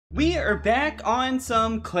We are back on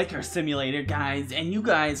some Clicker Simulator, guys, and you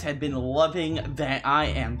guys have been loving that I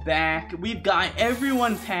am back. We've got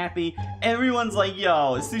everyone's happy. Everyone's like,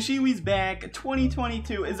 yo, Sushiwi's back.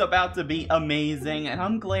 2022 is about to be amazing, and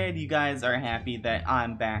I'm glad you guys are happy that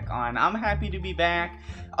I'm back on. I'm happy to be back.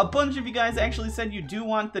 A bunch of you guys actually said you do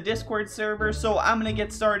want the Discord server, so I'm gonna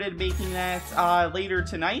get started making that later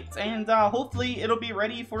tonight, and hopefully it'll be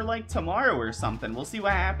ready for like tomorrow or something. We'll see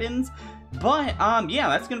what happens. But, yeah,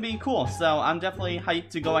 that's gonna be cool, so I'm definitely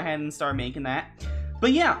hyped to go ahead and start making that.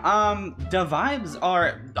 But yeah, the vibes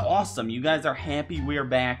are awesome. You guys are happy we're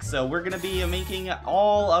back, so we're gonna be making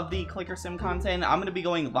all of the Clicker Sim content. I'm gonna be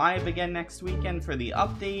going live again next weekend for the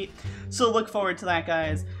update, so look forward to that,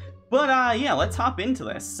 guys. But, yeah, let's hop into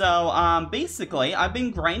this. So, basically, I've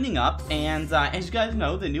been grinding up, and, as you guys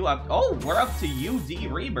know, the new oh, we're up to UD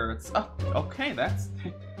rebirths. Oh, okay,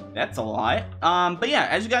 that's a lot. But yeah,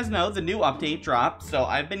 as you guys know, the new update dropped, so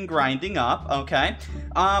I've been grinding up, okay?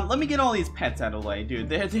 Let me get all these pets out of the way, dude.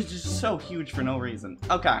 They're just so huge for no reason.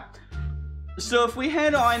 Okay. So if we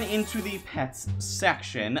head on into the pets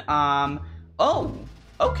section, oh,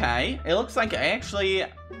 okay. It looks like I actually...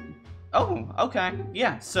 Oh, okay.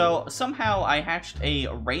 Yeah, so somehow I hatched a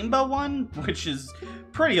rainbow one, which is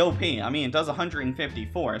pretty OP. I mean, it does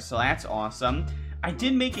 154, so that's awesome. I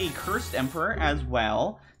did make a cursed emperor as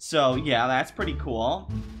well, so yeah, that's pretty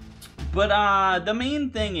cool. But the main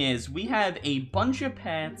thing is we have a bunch of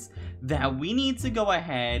pets that we need to go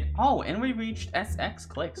ahead. Oh, and we reached SX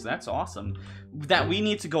clicks. That's awesome. That we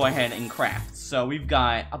need to go ahead and craft. So we've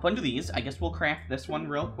got a bunch of these. I guess we'll craft this one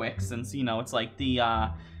real quick since, you know, it's like the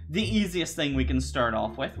easiest thing we can start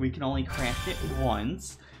off with. We can only craft it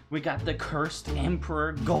once. We got the Cursed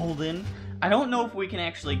Emperor Golden. I don't know if we can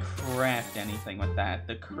actually craft anything with that.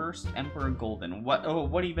 The Cursed Emperor Golden.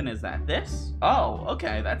 What even is that? This? Oh,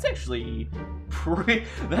 okay. That's actually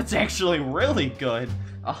really good.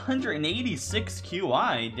 186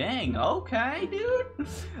 QI. Dang. Okay, dude.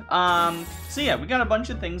 So yeah, we got a bunch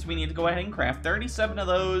of things we need to go ahead and craft. 37 of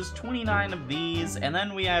those, 29 of these, and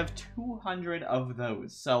then we have 200 of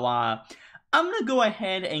those. So, I'm gonna go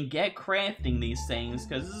ahead and get crafting these things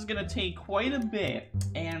because this is gonna take quite a bit,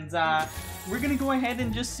 and we're gonna go ahead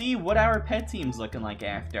and just see what our pet team's looking like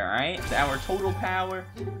after. All right, our total power.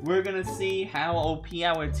 We're gonna see how OP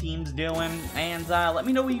our team's doing, and let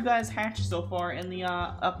me know what you guys hatched so far in the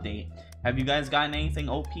update. Have you guys gotten anything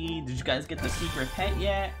OP? Did you guys get the secret pet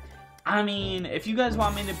yet? I mean, if you guys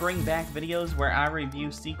want me to bring back videos where I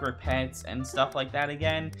review secret pets and stuff like that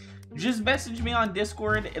again, just message me on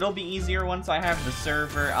Discord. It'll be easier once I have the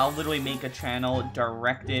server. I'll literally make a channel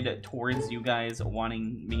directed towards you guys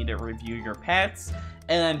wanting me to review your pets.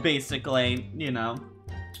 And then basically, you know,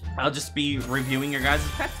 I'll just be reviewing your guys'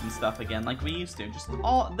 pets and stuff again like we used to. Just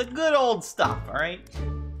all the good old stuff, alright?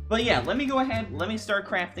 But yeah, let me go ahead, let me start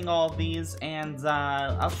crafting all of these, and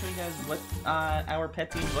I'll show you guys what our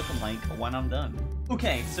pet team's looking like when I'm done.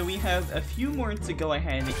 Okay, so we have a few more to go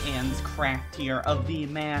ahead and craft here of the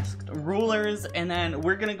masked rulers, and then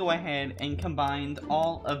we're gonna go ahead and combine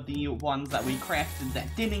all of the ones that we crafted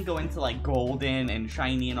that didn't go into like golden and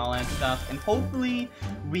shiny and all that stuff, and hopefully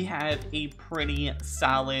we have a pretty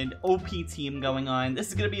solid OP team going on. This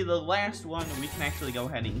is gonna be the last one we can actually go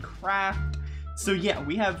ahead and craft. So yeah,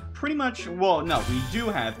 we have pretty much, well, no, we do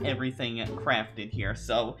have everything crafted here.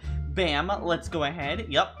 So, bam, let's go ahead.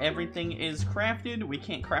 Yep, everything is crafted. We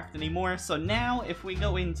can't craft anymore. So now, if we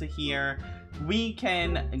go into here, we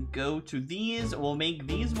can go to these. We'll make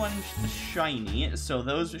these ones shiny. So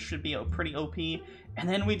those should be pretty OP. And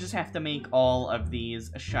then we just have to make all of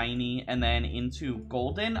these shiny and then into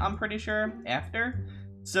golden, I'm pretty sure, after.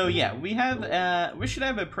 So yeah, we should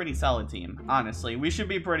have a pretty solid team, honestly. We should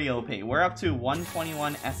be pretty OP. We're up to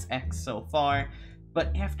 121 SX so far,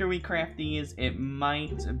 but after we craft these, it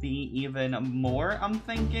might be even more, I'm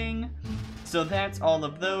thinking. So that's all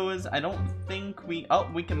of those. I don't think we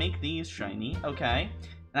can make these shiny, okay.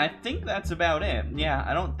 And I think that's about it. Yeah,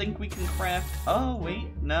 I don't think we can craft, oh wait,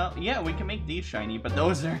 no, yeah, we can make these shiny, but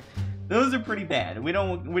those are pretty bad. We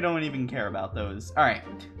don't even care about those. All right.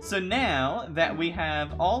 So now that we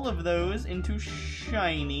have all of those into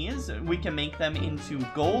shinies, we can make them into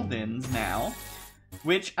goldens now,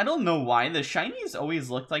 which I don't know why. The shinies always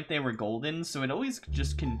looked like they were golden, so it always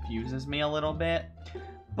just confuses me a little bit.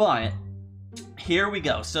 But here we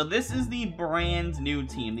go. So this is the brand new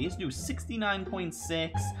team. These do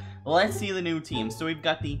 69.6. Let's see the new team. So we've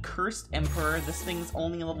got the Cursed Emperor. This thing's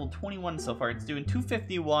only level 21 so far. It's doing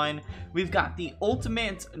 251. We've got the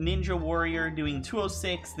Ultimate Ninja Warrior doing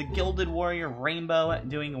 206. The Gilded Warrior Rainbow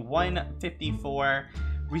doing 154.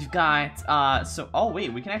 We've got, oh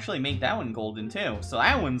wait, we can actually make that one golden too. So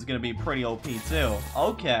that one's gonna be pretty OP too.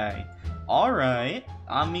 Okay. Alright.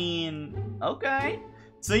 I mean, okay.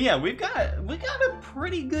 So yeah, we got a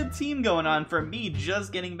pretty good team going on for me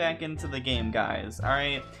just getting back into the game, guys.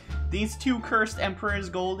 Alright. These 2 Cursed Emperors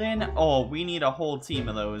golden, oh, we need a whole team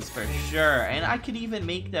of those for sure. And I could even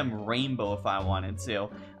make them rainbow if I wanted to.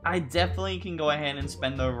 I definitely can go ahead and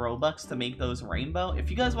spend the Robux to make those rainbow. If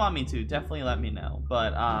you guys want me to, definitely let me know.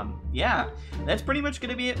 But, yeah, that's pretty much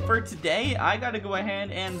going to be it for today. I got to go ahead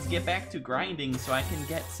and get back to grinding so I can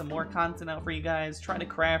get some more content out for you guys. Try to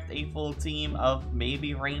craft a full team of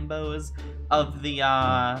maybe rainbows of the,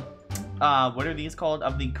 what are these called?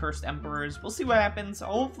 Of the Cursed Emperors. We'll see what happens.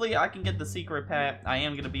 Hopefully I can get the secret pet. I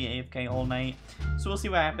am going to be AFK all night, so we'll see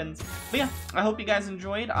what happens. But yeah, I hope you guys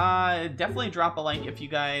enjoyed. Definitely drop a like if you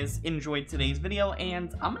guys enjoyed today's video,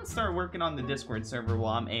 and I'm going to start working on the Discord server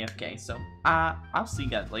while I'm AFK. So, I'll see you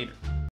guys later.